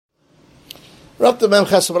Rabta Mem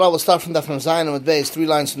Chesed, we'll start from Daf Mem Zayin with base, 3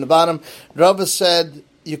 lines from the bottom. Rabba said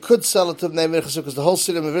you could sell it to Bnei Mirchas because the whole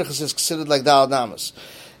city of Mirchas is considered like Dal Damas.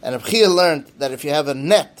 And Abchia learned that if you have a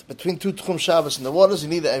net between two Tchum Shabbos and the waters, you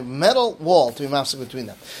need a metal wall to be mafsek between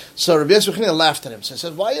them. So Rabbi Yosef laughed at him. So he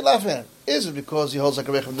said, "Why are you laughing at him? Is it because he holds like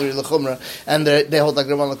Rabbi Yechim L'Chumra and they hold like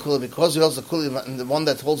Rabban L'Kula? Because he holds the Kula and the one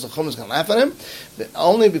that holds the Chumra is going to laugh at him? But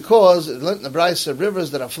only because it learned in the Bryce rivers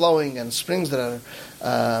that are flowing and springs that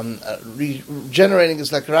are regenerating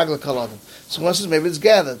is like Ragla Kaladim. So one says maybe it's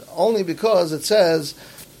gathered only because it says."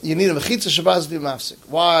 You need a mechitza Shabbos to be mafsik.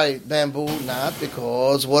 Why bamboo? Not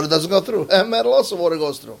because water doesn't go through. And metal also water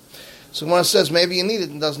goes through. So when it says maybe you need it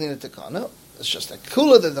and doesn't need it to come. No, it's just a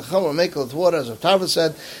cooler that the chum will make with water. As Rav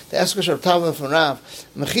said, the eskash of Tava from Rav,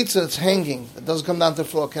 mechitza that's hanging, it doesn't come down to the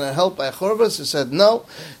floor. Can it help by a chorvus? He said no,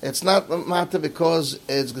 it's not matter because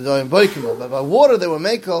it's gedoyim boikim. But by water they will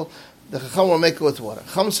make the Chacham will make it with water.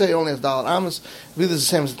 Chacham say only has Dalar Amos. Really the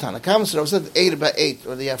same as the Tanna Kama. So I said 8 by 8,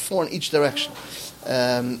 or they have 4 in each direction.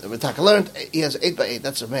 Ritaka learned he has 8 by 8.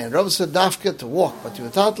 That's a man. Rabbi said dafka to walk, but to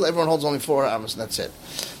tatel everyone holds only 4 amos, and that's it.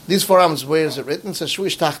 These 4 amos, where is it written? It says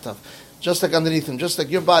shvish tachtav, just like underneath him, just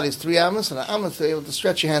like your body is 3 amos, and an amos to be able to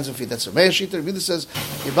stretch your hands and feet. That's a Meir Shita. Rabbi says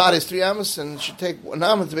your body is 3 amos, and it should take an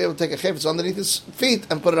amos to be able to take a chayfetz underneath his feet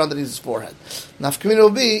and put it underneath his forehead. Nafkamina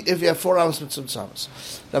will be if you have 4 amos with some amos.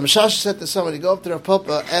 Rabbi Shash said to somebody, go up to Rav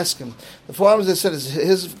Papa, ask him, the 4 amos they said is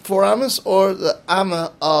his 4 amos or the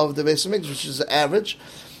amma of the Beis Hamikdash, which is the average,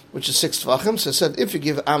 which is 6 tvachim. So I said, if you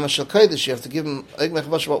give amma shel kodesh, you have to give him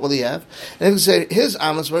what will he have? And he would say his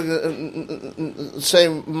amos. We're going to say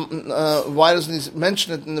why doesn't he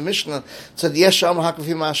mention it in the Mishnah? It said yesh amma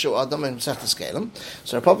hakavim ashu adam and Masechta Skelim.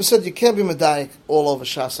 So Rav Papa said you can't be medayik all over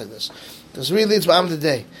Shas like this. Because really it's Ba'am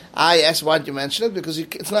today. I asked why did you mention it? Because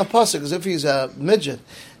it's not possible. Because if he's a midget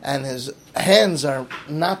and his hands are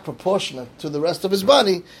not proportionate to the rest of his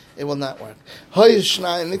body, it will not work. Why do you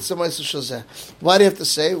have to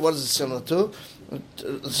say? What is it similar to?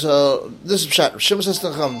 So this is Pshat. Shimon says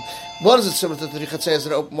to Chum, what is it similar to the Richatzayas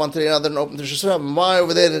that are open one to the other and open to Shasram? Why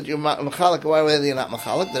over there that you're Machalik? Why over there that you're not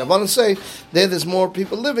Machalik? The Rabbanan say there's more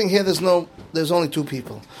people living here. There's only 2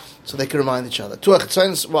 people. So they can remind each other.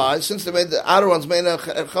 Why? Since they made the outer ones made a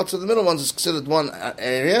chutz, the middle ones is considered one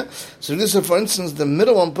area. So this is, for instance, the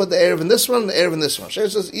middle one put the Erev in this one, the Erev in this one. Shai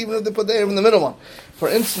says even if they put the Erev in the middle one, for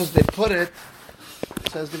instance, they put it.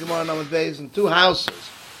 Says the Gemara Namad Beis in 2 houses.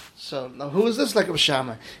 So now who is this like a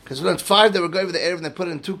Shammai? Because we learned 5 they were going over the Erev and they put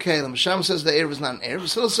it in 2 kalim. Shammai says the Erev is not an Erev.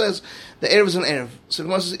 Basil says the Erev is an Erev. So the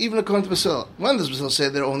Gemara says even according to Basil, when does Basil say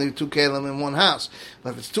there are only 2 kalim in 1 house?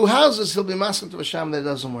 But if it's 2 houses, he'll be masking to a Shammai that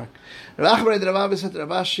doesn't work. Rav Achbar the Rav said to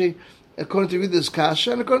Rav Ashi, according to this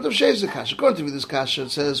kasha, and according to Shei's kasha. According to this kasha,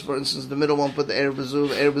 it says, for instance, the middle one put the Erev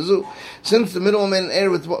Bezu. Since the middle one made an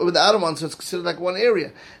Erev with the other one, so it's considered like one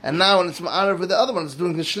area. And now when it's Ma'arav with the other one, it's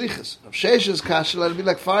doing the Shlichus. Of Shei's kasha, let it be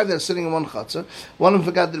like 5 that are sitting in one chutzah. One of them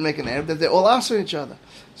forgot to make an Erev, that they all answer each other.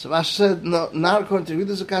 So Rashi said, no, not according to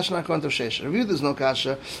Reviewers, a kasha, not according to Sheish. Reviewers, no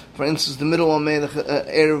kasha. For instance, the middle one made an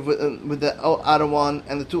Erev with the outer one,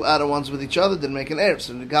 and the 2 outer ones with each other didn't make an Erev.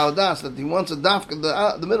 So the Gaudas, that he wants a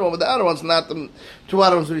dafka, the middle one with the outer ones, not the 2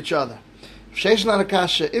 outer ones with each other. Sheish, not a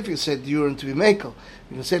kasha, if you say diurin to be mekel,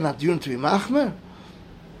 you can say not diurin to be machmer.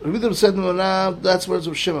 Reviewers said, no, that's words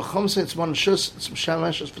of Shema. Chum said it's 1 shus, it's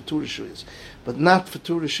Mishamash for 2 rishuyas. But not for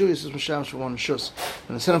 2 rishuyas, it's Mishamash for 1 shus.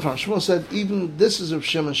 And the Senator from Shmuel said, even this is of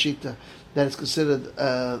Shema Shita, that is considered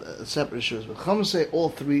separate rishuyas. But Chum say all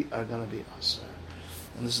 3 are going to be us.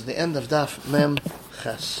 And this is the end of Daf Mem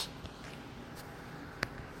Ches.